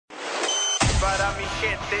Para mi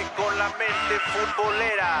gente con la mente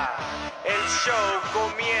futbolera, el show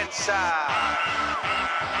comienza.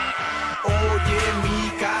 Oye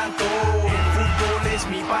mi canto, el fútbol es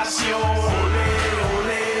mi pasión. Olé,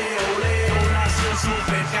 olé, olé, nació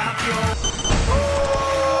supercampeón.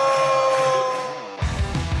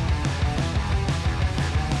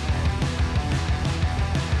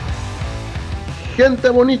 Gente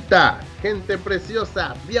bonita, gente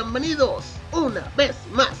preciosa, bienvenidos una vez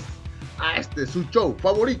más a este su show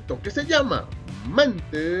favorito que se llama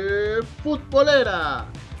Mente Futbolera.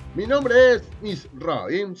 Mi nombre es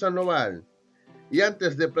Israel Sandoval y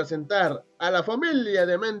antes de presentar a la familia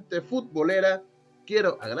de Mente Futbolera,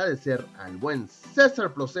 quiero agradecer al buen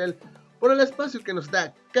César Procel por el espacio que nos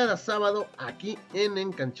da cada sábado aquí en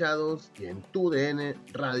Encanchados y en TUDN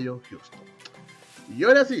Radio Houston. Y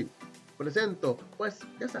ahora sí, presento, pues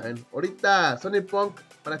ya saben, ahorita Sony Punk,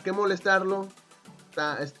 ¿para qué molestarlo?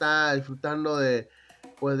 Está disfrutando de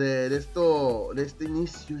este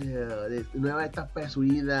inicio de nueva etapa de su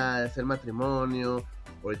vida, de hacer matrimonio.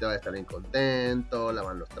 Ahorita va a estar bien contento,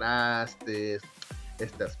 lavando los trastes,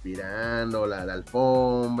 está aspirando la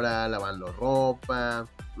alfombra, lavando ropa,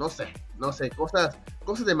 no sé, cosas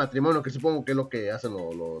de matrimonio que supongo que es lo que hacen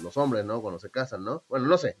los hombres, ¿no? Cuando se casan, ¿no? Bueno,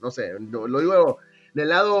 no sé, lo digo del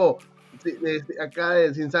lado acá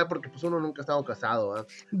sin saber porque pues uno nunca ha estado casado, ¿eh?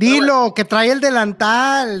 Dilo, bueno, que trae el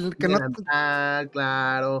delantal, que delantal, no...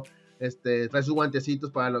 claro, trae sus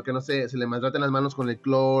guantecitos para lo que no se le maltraten las manos con el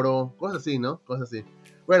cloro, cosas así, ¿no? Cosas así.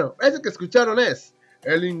 Bueno, ese que escucharon es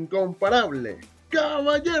el incomparable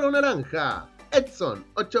Caballero Naranja, Edson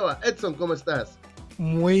Ochoa. Edson, ¿cómo estás?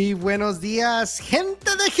 Muy buenos días,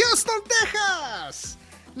 gente de Houston, Texas.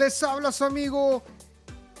 Les habla su amigo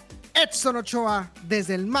Edson Ochoa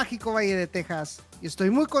desde el mágico Valle de Texas y estoy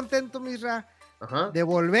muy contento, Misra, de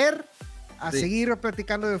volver a seguir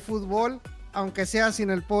platicando de fútbol, aunque sea sin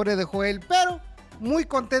el pobre de Joel, pero muy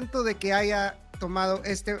contento de que haya tomado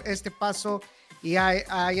este paso y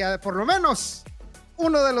haya por lo menos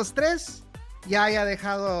uno de los tres ya haya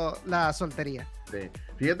dejado la soltería. Sí.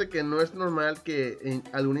 Fíjate que no es normal que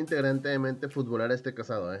algún integrante de Mente Futbolera esté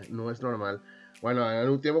casado, no es normal. Bueno, en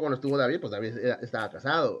algún tiempo cuando estuvo David, pues David estaba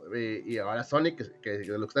casado. Y ahora Sonic, que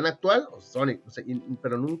de lo que está en actual, o Sonic, o sea,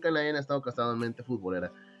 pero nunca nadie ha estado casado en Mente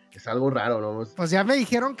Futbolera. Es algo raro, ¿no? Pues ya me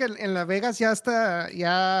dijeron que en Las Vegas ya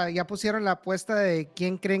pusieron la apuesta de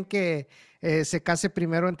quién creen que se case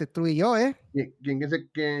primero entre tú y yo, ¿eh?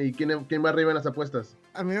 ¿Quién va arriba en las apuestas?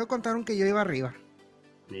 A mí me contaron que yo iba arriba.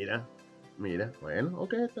 Mira, bueno,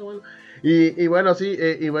 ok, está bueno. Y bueno, sí,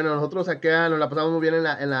 y bueno, nosotros acá nos la pasamos muy bien en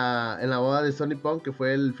la boda de Sony Punk, que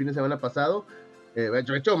fue el fin de semana pasado. De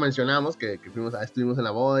hecho, mencionamos que estuvimos en la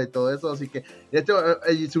boda y todo eso, así que, de hecho,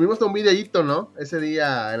 subimos un videíto, ¿no? Ese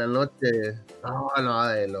día, en la noche, de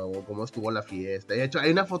cómo estuvo la fiesta. De hecho, hay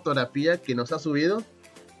una fotografía que nos ha subido.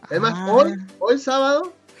 Es más, hoy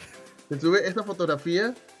sábado, se sube esta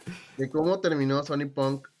fotografía de cómo terminó Sony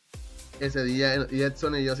Punk ese día, y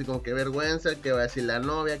Edson y yo así como que vergüenza, que va a decir la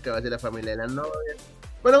novia, que va a decir la familia de la novia.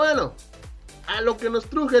 Pero bueno, a lo que nos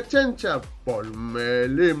truje, Chencha, ponme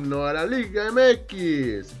el himno a la Liga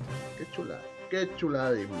MX. Qué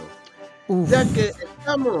chulada de himno. Ya que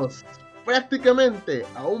estamos prácticamente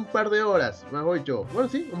a un par de horas, mejor dicho, bueno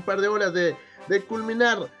sí, un par de horas de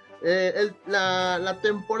culminar la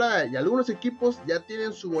temporada, y algunos equipos ya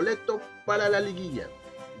tienen su boleto para la liguilla,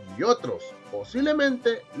 y otros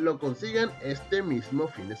posiblemente lo consigan este mismo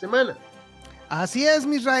fin de semana. Así es,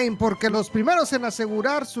 Misraim, porque los primeros en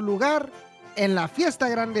asegurar su lugar en la fiesta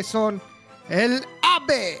grande son el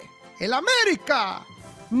AVE, el América,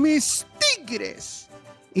 mis Tigres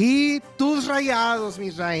y tus Rayados,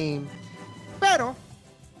 Misraim. Pero,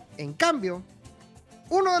 en cambio,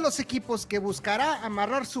 uno de los equipos que buscará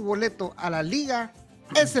amarrar su boleto a la Liga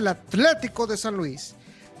es el Atlético de San Luis.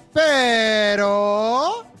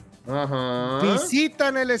 Pero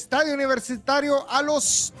visitan el estadio universitario a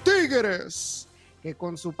los Tigres, que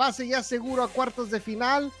con su pase ya seguro a cuartos de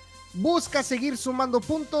final busca seguir sumando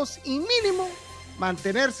puntos y mínimo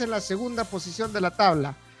mantenerse en la segunda posición de la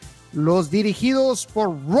tabla. Los dirigidos por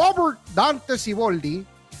Robert Dante Siboldi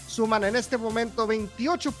suman en este momento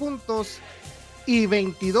 28 puntos y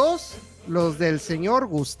 22 los del señor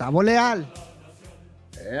Gustavo Leal.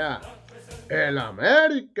 El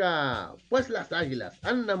América, pues las Águilas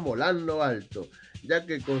andan volando alto, ya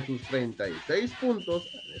que con sus 36 puntos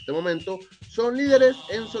en este momento son líderes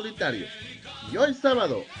en solitario. Y hoy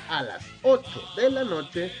sábado a las 8 de la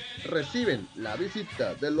noche reciben la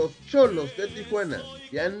visita de los Cholos de Tijuana,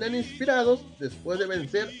 que andan inspirados después de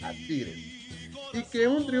vencer a Tigres, y que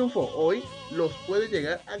un triunfo hoy los puede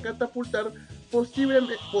llegar a catapultar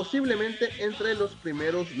posiblemente entre los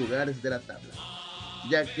primeros lugares de la tabla,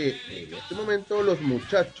 ya que en este momento los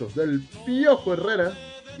muchachos del Piojo Herrera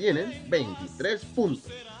tienen 23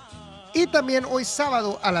 puntos. Y también hoy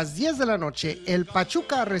sábado a las 10 de la noche, el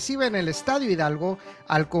Pachuca recibe en el Estadio Hidalgo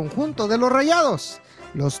al conjunto de los Rayados.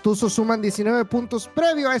 Los Tuzos suman 19 puntos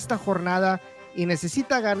previo a esta jornada y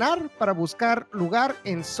necesita ganar para buscar lugar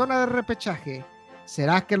en zona de repechaje.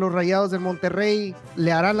 ¿Será que los Rayados de Monterrey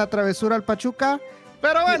le harán la travesura al Pachuca?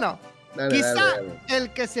 Pero bueno, quizá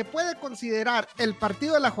el que se puede considerar el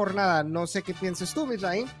partido de la jornada, no sé qué pienses tú,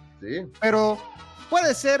 Misraim, sí, pero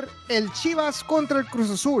puede ser el Chivas contra el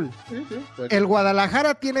Cruz Azul. Sí, el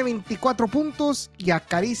Guadalajara tiene 24 puntos y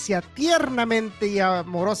acaricia tiernamente y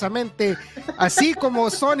amorosamente, así como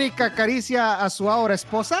Sonic acaricia a su ahora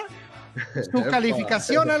esposa, su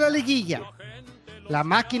calificación a la liguilla. La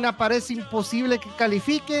máquina parece imposible que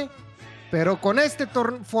califique, pero con este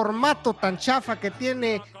formato tan chafa que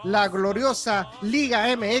tiene la gloriosa Liga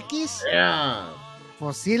MX,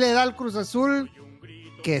 pues sí le da al Cruz Azul,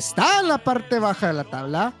 que está en la parte baja de la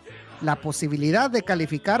tabla, la posibilidad de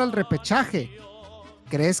calificar al repechaje.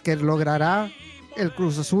 ¿Crees que logrará el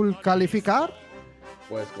Cruz Azul calificar?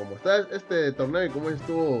 Pues como está este torneo y como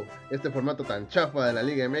estuvo este formato tan chafa de la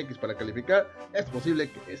Liga MX para calificar, es posible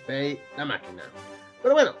que esté ahí la máquina.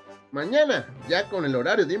 Pero bueno, mañana ya con el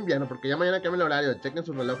horario de invierno, porque ya mañana cambia el horario, chequen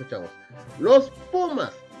sus relojes, chavos. Los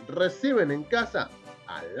Pumas reciben en casa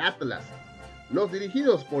al Atlas. Los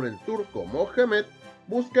dirigidos por el turco Mohamed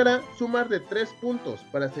buscará sumar de 3 puntos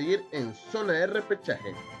para seguir en zona de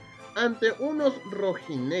repechaje ante unos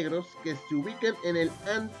rojinegros que se ubican en el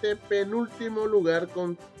antepenúltimo lugar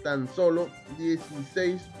con tan solo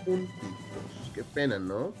 16 puntitos. Qué pena,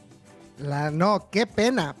 ¿no? No, qué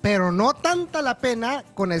pena, pero no tanta la pena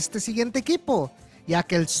con este siguiente equipo, ya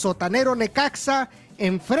que el sotanero Necaxa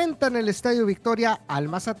enfrenta en el Estadio Victoria al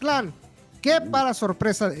Mazatlán, que para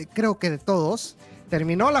sorpresa creo que de todos,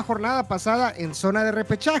 terminó la jornada pasada en zona de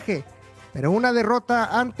repechaje, pero una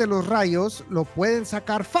derrota ante los Rayos lo pueden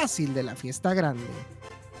sacar fácil de la fiesta grande.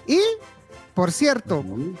 Y, por cierto,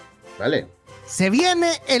 vale, se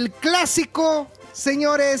viene el clásico,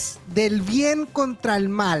 señores, del bien contra el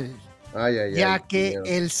mal. Ya que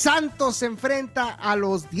el Santos se enfrenta a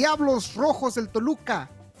los Diablos Rojos del Toluca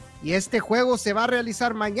y este juego se va a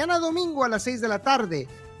realizar mañana domingo a las 6 de la tarde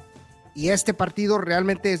y este partido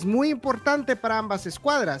realmente es muy importante para ambas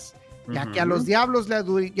escuadras, ya que a los Diablos le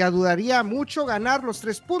ayudaría mucho ganar los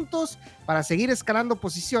 3 puntos para seguir escalando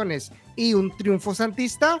posiciones y un triunfo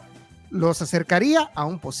santista los acercaría a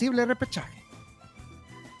un posible repechaje.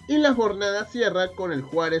 Y la jornada cierra con el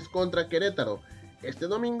Juárez contra Querétaro este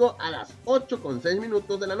domingo a las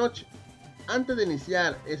 8:06 de la noche. Antes de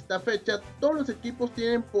iniciar esta fecha, todos los equipos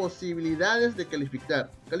tienen posibilidades de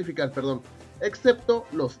calificar, excepto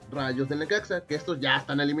los Rayos del Necaxa, que estos ya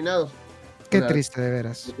están eliminados. Qué triste de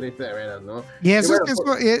veras. Qué triste de veras, ¿no? Y eso, es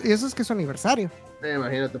que es su aniversario.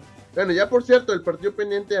 Imagínate. Bueno, ya por cierto, el partido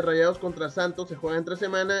pendiente de Rayados contra Santos se juega entre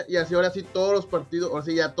semana y así ahora sí todos los partidos, ahora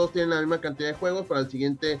sí ya todos tienen la misma cantidad de juegos para el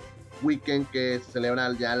siguiente weekend que se celebra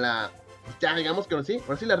ya digamos que sí,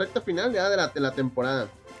 ahora sí la recta final ya de la temporada.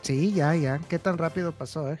 Sí, ya, qué tan rápido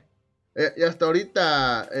pasó, y hasta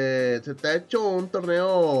ahorita se te ha hecho un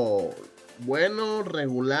torneo bueno,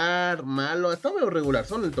 regular, malo, está medio regular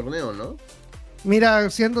son el torneo, ¿no? Mira,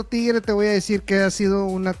 siendo Tigre te voy a decir que ha sido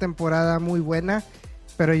una temporada muy buena,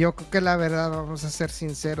 pero yo creo que la verdad vamos a ser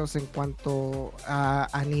sinceros en cuanto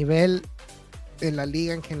a nivel de la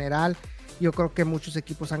liga en general, yo creo que muchos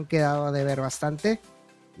equipos han quedado a deber bastante.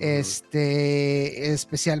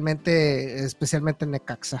 Especialmente en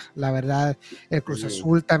Necaxa, la verdad, el Cruz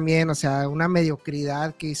Azul también, o sea, una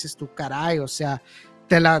mediocridad que dices tú, caray, o sea,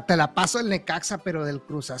 te la paso el Necaxa, pero del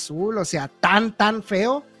Cruz Azul, o sea, tan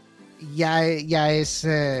feo, ya es,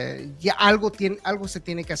 ya algo se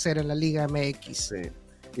tiene que hacer en la Liga MX. Sí.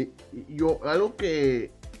 Y yo, algo que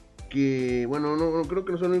bueno, no creo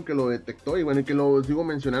que no soy el único que lo detectó, y bueno, y que lo sigo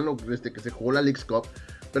mencionando desde que se jugó la Leagues Cup,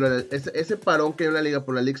 pero ese parón que hay en la liga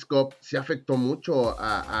por la Leagues Cup se afectó mucho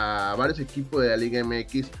a varios equipos de la Liga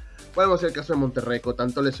MX. Podemos ver el caso de Monterrey, con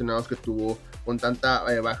tantos lesionados que tuvo, con tanta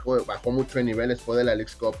bajó mucho de nivel después de la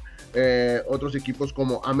Leagues Cup. Otros equipos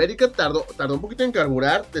como América tardó un poquito en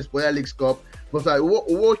carburar después de la Leagues Cup. O sea,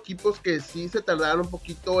 hubo equipos que sí se tardaron un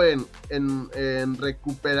poquito en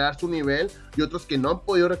recuperar su nivel y otros que no han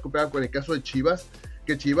podido recuperar, con el caso de Chivas.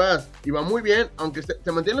 Que Chivas iba muy bien, aunque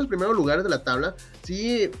se mantiene en los primeros lugares de la tabla,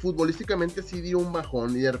 sí, futbolísticamente sí dio un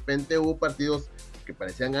bajón, y de repente hubo partidos que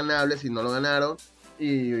parecían ganables y no lo ganaron,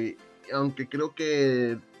 y aunque creo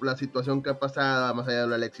que la situación que ha pasado, más allá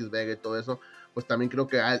de Alexis Vega y todo eso, pues también creo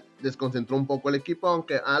que desconcentró un poco el equipo,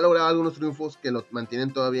 aunque ha logrado algunos triunfos que lo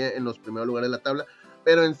mantienen todavía en los primeros lugares de la tabla,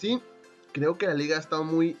 pero en sí, creo que la liga ha estado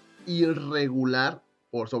muy irregular,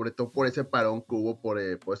 sobre todo por ese parón que hubo por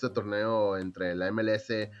este torneo entre la MLS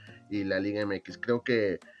y la Liga MX. Creo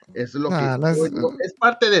que eso es lo que es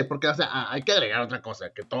parte de, porque o sea, hay que agregar otra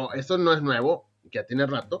cosa, que todo eso no es nuevo, que ya tiene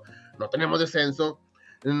rato, no tenemos descenso,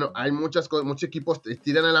 no, hay muchos equipos que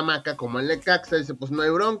tiran a la hamaca, como el Necaxa, dice, pues no hay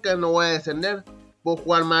bronca, no voy a descender, puedo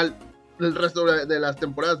jugar mal el resto de las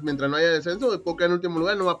temporadas mientras no haya descenso, puedo quedar en último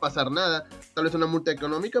lugar, no va a pasar nada, tal vez una multa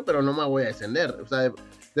económica, pero no me voy a descender, o sea,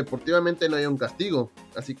 deportivamente no hay un castigo,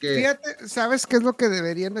 así que... Fíjate, ¿sabes qué es lo que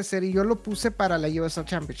deberían de hacer? Y yo lo puse para la USL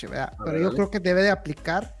Championship, ¿verdad? Pero yo creo que debe de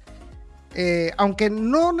aplicar, aunque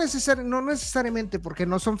no necesariamente, porque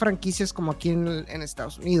no son franquicias como aquí en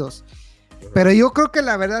Estados Unidos, pero yo creo que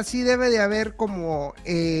la verdad sí debe de haber como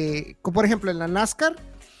por ejemplo en la NASCAR,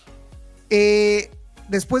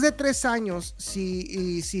 después de 3 años,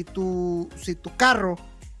 si tu carro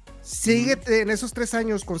sigue en esos 3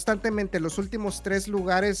 años constantemente los últimos 3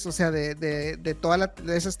 lugares, o sea, de todas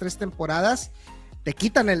de esas 3 temporadas, te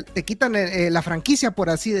quitan la franquicia, por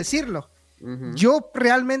así decirlo. Yo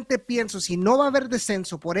realmente pienso, si no va a haber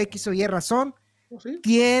descenso por X o Y razón,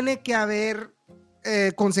 tiene que haber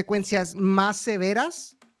consecuencias más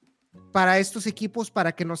severas para estos equipos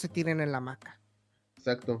para que no se tiren en la hamaca.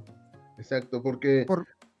 Exacto, porque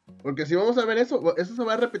si vamos a ver eso se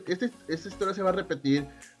va a repetir, esta historia se va a repetir.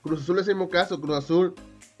 Cruz Azul es el mismo caso, Cruz Azul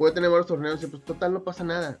puede tener varios torneos y pues total no pasa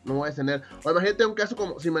nada, no voy a descender. O imagínate un caso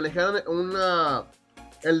como si manejaran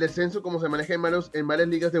el descenso como se maneja en varias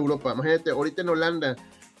ligas de Europa. Imagínate, ahorita en Holanda,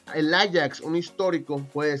 el Ajax, un histórico,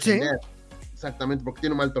 puede descender. ¿Sí? Exactamente, porque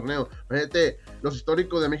tiene un mal torneo. Imagínate, los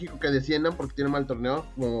históricos de México que desciendan porque tienen mal torneo,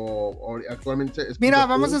 como actualmente... Mira,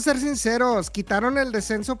 vamos a ser sinceros, quitaron el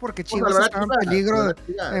descenso porque Chivas estaba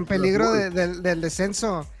en peligro del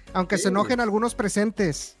descenso, aunque se enojen algunos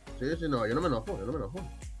presentes. Sí, no, yo no me enojo.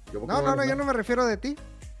 No, yo no me refiero de ti.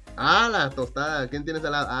 Ah, la tostada. ¿Quién tienes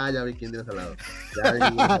al lado? Ah, ya vi quién tienes al lado.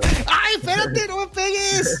 ¡Ay, espérate, no me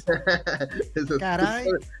pegues! Caray.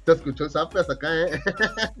 Se escuchó el zape hasta acá,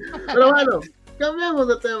 Pero bueno, cambiamos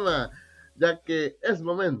de tema, ya que es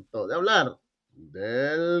momento de hablar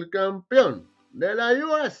del campeón de la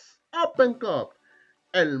US Open Cup,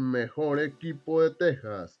 el mejor equipo de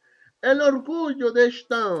Texas, el orgullo de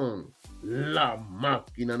Ashtown, la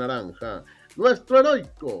máquina naranja, nuestro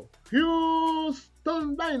heroico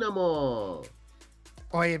Houston Dynamo.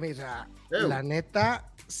 Oye, mira, la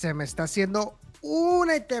neta se me está haciendo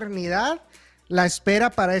una eternidad la espera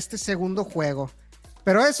para este segundo juego.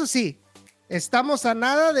 Pero eso sí, estamos a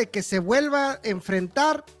nada de que se vuelva a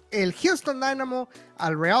enfrentar el Houston Dynamo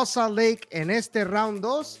al Real Salt Lake en este round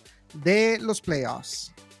 2 de los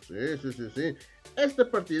playoffs. Sí. Este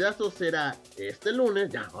partidazo será este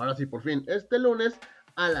lunes, ahora sí por fin, este lunes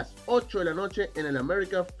a las 8 de la noche en el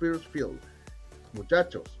America First Field.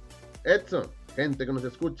 Muchachos, Edson, gente que nos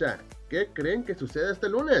escucha, ¿qué creen que sucede este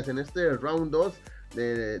lunes en este round 2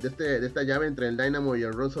 de esta llave entre el Dynamo y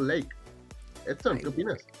el Russell Lake? Edson, ¿qué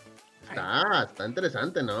opinas? Está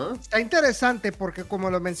interesante, ¿no? Está interesante porque como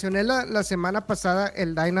lo mencioné la semana pasada,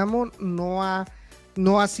 el Dynamo no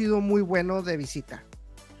ha sido muy bueno de visita.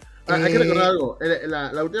 Hay que recordar algo,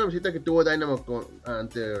 la última visita que tuvo Dynamo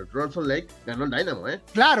ante Russell Lake, ganó el Dynamo,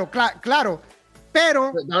 Claro,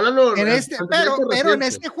 pero en este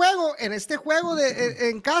juego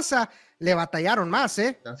en casa le batallaron más,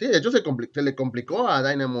 Sí, de hecho se le complicó a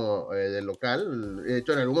Dynamo del local. De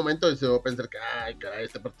hecho, en algún momento se va a pensar que, ay, caray,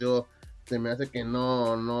 este partido se me hace que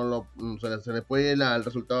se le puede ir al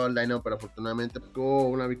resultado al Dynamo, pero afortunadamente tuvo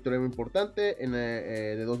una victoria muy importante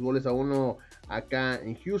de 2-1 acá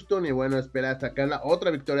en Houston, y bueno, espera sacar la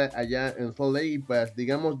otra victoria allá en Salt Lake y pues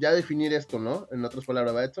digamos ya definir esto, ¿no? En otras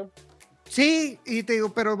palabras, ¿va, Edson? Sí, y te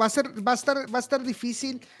digo, pero va a estar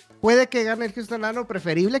difícil. Puede que gane el Houston Dynamo,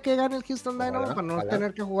 preferible que gane el Houston Dynamo para no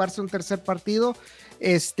tener que jugarse un tercer partido.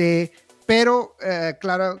 Pero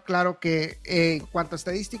claro que en cuanto a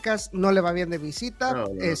estadísticas no le va bien de visita. No.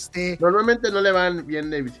 Normalmente no le van bien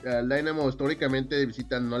de visita. Al Dynamo históricamente de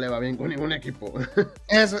visita no le va bien con ningún equipo.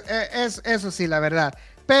 Eso sí, la verdad.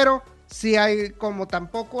 Pero sí hay, como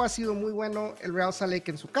tampoco ha sido muy bueno el Real Salt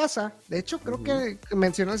Lake en su casa. De hecho, creo que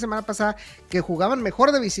mencioné la semana pasada que jugaban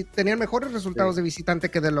mejor de visita, tenían mejores resultados de visitante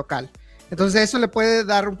que de local. Entonces eso le puede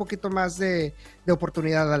dar un poquito más de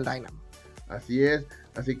oportunidad al Dynamo. Así es.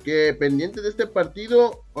 Así que pendientes de este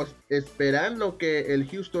partido, esperando que el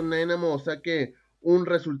Houston Dynamo saque un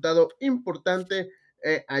resultado importante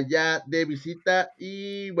allá de visita.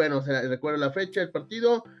 Y bueno, recuerdo la fecha del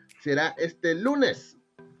partido, será este lunes.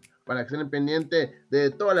 para que estén pendientes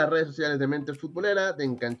de todas las redes sociales de Mente Futbolera, de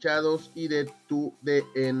Enganchados y de tu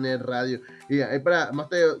DN Radio. Y ahí para más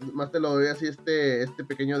te lo doy así este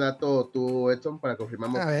pequeño dato tú, Edson, para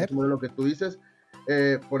confirmar lo que tú dices.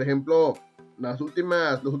 Por ejemplo, los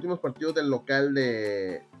últimos partidos del local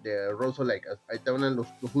de Rosso Lake, ahí te van los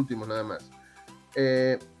últimos nada más.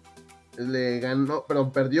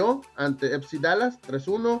 Perdió ante FC Dallas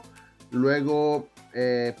 3-1, luego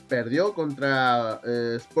perdió contra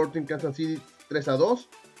Sporting Kansas City 3-2,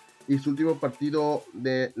 y su último partido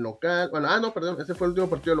de local, ese fue el último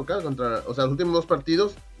partido de local los últimos 2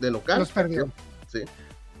 partidos de local los perdió. Sí,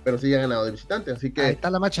 pero sí ha ganado de visitante, así que ahí está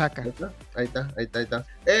la machaca. Ahí está.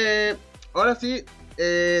 Ahora sí,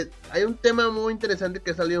 hay un tema muy interesante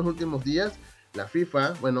que ha salido en los últimos días. La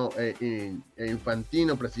FIFA,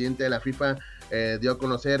 Infantino, presidente de la FIFA, dio a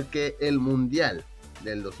conocer que el Mundial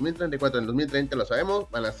del 2034, en 2030 lo sabemos,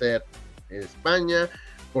 van a ser España,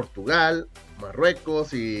 Portugal,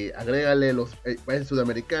 Marruecos, y agrégale los países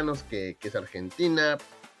sudamericanos, que es Argentina,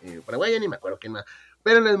 Paraguay, ni me acuerdo quién más.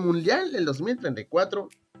 Pero en el Mundial del 2034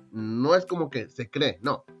 no es como que se cree,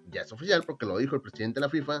 no, ya es oficial porque lo dijo el presidente de la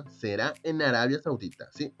FIFA, será en Arabia Saudita,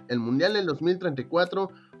 ¿sí? El Mundial del 2034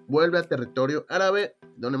 vuelve a territorio árabe,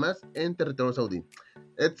 ¿dónde más? En territorio saudí.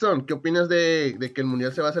 Edson, ¿qué opinas de que el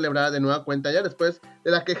Mundial se va a celebrar de nueva cuenta ya después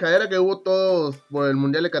de la quejadera que hubo todos por el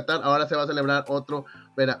Mundial de Qatar? Ahora se va a celebrar otro,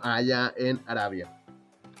 pero allá en Arabia.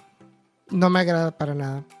 No me agrada para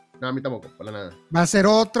nada. No, a mí tampoco, para nada. Va a ser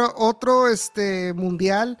otro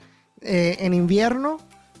Mundial en invierno.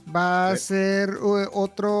 Va a ser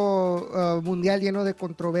otro Mundial lleno de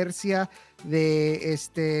controversia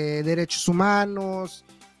de derechos humanos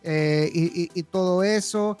y todo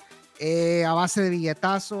eso, a base de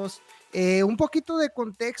billetazos. Un poquito de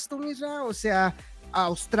contexto, Misra, o sea,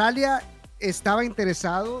 Australia estaba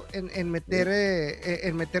interesado en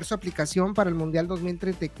meter su aplicación para el Mundial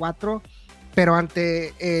 2034, pero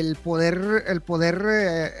ante el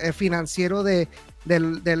poder financiero de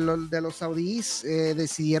los saudíes,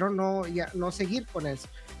 decidieron no seguir con eso.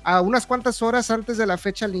 A unas cuantas horas antes de la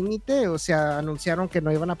fecha límite, o sea, anunciaron que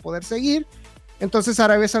no iban a poder seguir. Entonces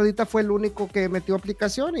Arabia Saudita fue el único que metió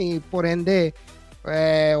aplicación, y por ende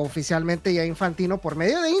oficialmente ya Infantino, por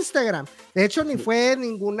medio de Instagram, de hecho ni fue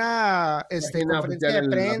ninguna conferencia de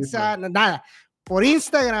prensa, nada, por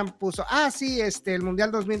Instagram puso, sí, el Mundial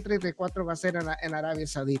 2034 va a ser en Arabia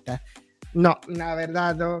Saudita. No, la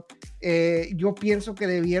verdad, no. Yo pienso que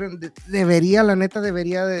debería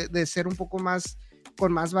de ser un poco más,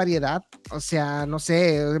 con más variedad. O sea, no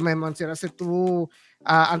sé, me mencionaste tú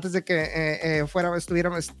antes de que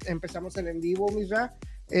empezamos el en vivo, Misra,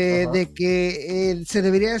 de que se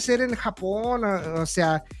debería hacer en Japón, o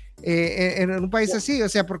sea, en un país así, o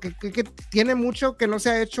sea, porque que tiene mucho que no se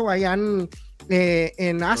ha hecho allá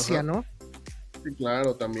en Asia, ¿no? Sí,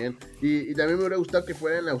 claro, también. Y también me hubiera gustado que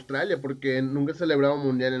fuera en Australia, porque nunca he celebrado un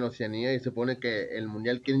mundial en Oceanía, y se supone que el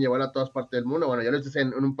mundial quieren llevarlo a todas partes del mundo. Bueno, ya lo hice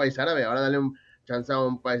en un país árabe, ahora dale un chance a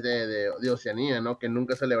un país de Oceanía, ¿no? Que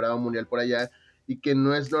nunca ha celebrado un mundial por allá, y que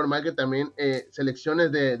no es normal que también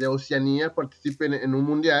selecciones de Oceanía participen en un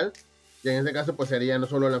mundial. Y en este caso, pues sería no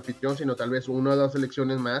solo el anfitrión, sino tal vez 1 o 2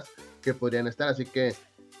 selecciones más que podrían estar. Así que,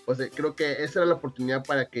 pues creo que esa era la oportunidad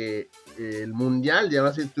para que el mundial ya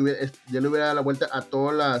le hubiera dado la vuelta a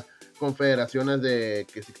todas las confederaciones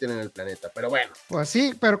que existen en el planeta. Pero bueno. Pues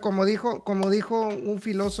sí, pero como dijo un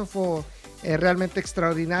filósofo realmente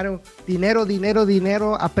extraordinario,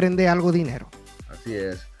 dinero, aprende algo dinero. Así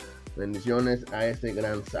es. Bendiciones a ese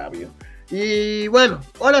gran sabio. Y bueno,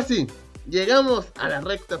 ahora sí, llegamos a la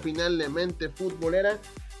recta final de Mente Futbolera.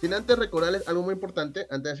 Sin antes recordarles algo muy importante,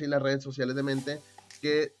 antes de decir las redes sociales de Mente,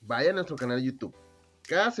 que vayan a nuestro canal de YouTube.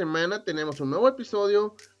 Cada semana tenemos un nuevo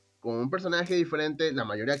episodio con un personaje diferente, la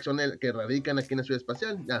mayoría que radican aquí en la Ciudad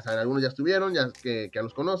Espacial. Ya saben, algunos ya estuvieron, ya que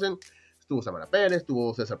los conocen. Estuvo Samara Pérez,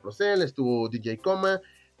 estuvo César Procel, estuvo DJ Coma.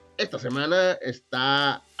 Esta semana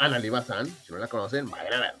está Annalí Bazán, si no la conocen,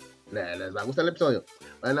 vayan a ver. Les va a gustar el episodio.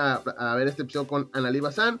 Vayan a ver este episodio con Annalí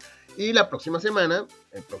Bazán. Y la próxima semana,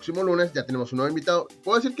 el próximo lunes, ya tenemos un nuevo invitado.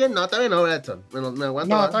 ¿Puedo decir que no? Todavía no, Edson. Me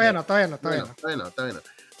aguanto. No, todavía no.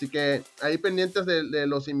 Así que ahí pendientes de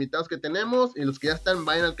los invitados que tenemos, y los que ya están,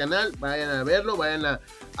 vayan al canal, vayan a verlo, vayan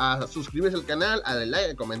a suscribirse al canal, a darle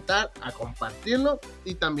like, a comentar, a compartirlo.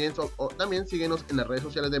 Y también síguenos en las redes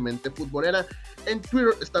sociales de Mente Futbolera. En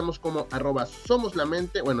Twitter estamos como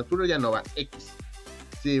 @SomosLaMente. Bueno, Twitter ya no va, X.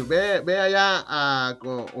 Sí, ve allá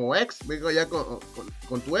o ex, ve allá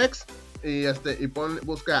con tu ex, y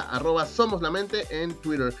busca @SomosLaMente en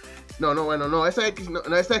Twitter. Esa X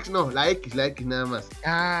no, la X nada más.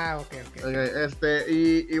 Ok.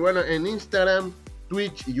 Y bueno, en Instagram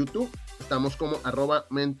Twitch y YouTube estamos como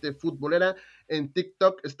 @Mente Futbolera. En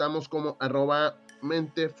TikTok estamos como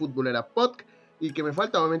 @Mente Futbolera Podcast. Y que me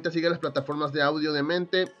falta, obviamente, sigue las plataformas de audio de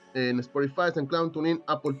Mente en Spotify, SoundCloud, TuneIn,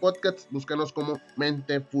 Apple Podcasts. Búscanos como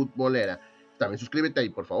Mente Futbolera. También suscríbete ahí,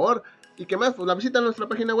 por favor. Y que más, pues la visita a nuestra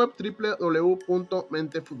página web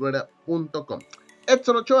www.mentefutbolera.com.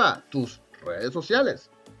 Edson Ochoa, tus redes sociales.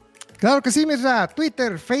 Claro que sí, Misra.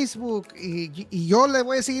 Twitter, Facebook y yo le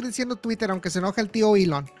voy a seguir diciendo Twitter, aunque se enoje el tío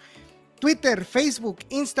Elon. Twitter, Facebook,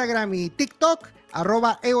 Instagram y TikTok,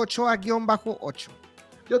 @eochoa_8.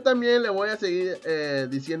 Yo también le voy a seguir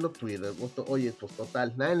diciendo Twitter. Oye, pues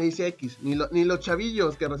total, nadie le dice X. Ni los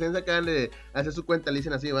chavillos que recién se acaban de hacer su cuenta le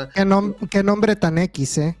dicen así, ¿va? ¿Qué nombre tan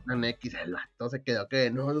X, Tan X, el vato se quedó que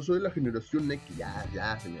no, yo soy la generación X.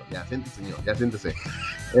 Ya, señor, ya siéntese.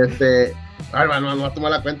 A ver, no va a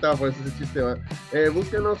tomar la cuenta por ese chiste, ¿va?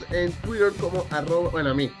 Búsquenos en Twitter como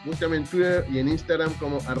búscame en Twitter y en Instagram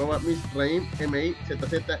como @misraim,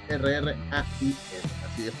 MIZZRRAIM. Así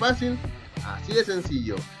de fácil. Así de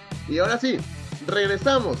sencillo. Y ahora sí,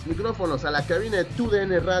 regresamos micrófonos a la cabina de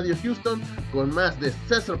TUDN Radio Houston con más de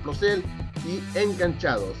César Procel y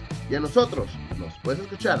Enganchados. Y a nosotros nos puedes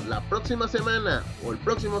escuchar la próxima semana o el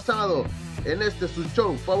próximo sábado en su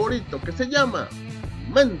show favorito que se llama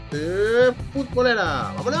Mente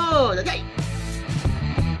Futbolera. ¡Vámonos! ¡Yay!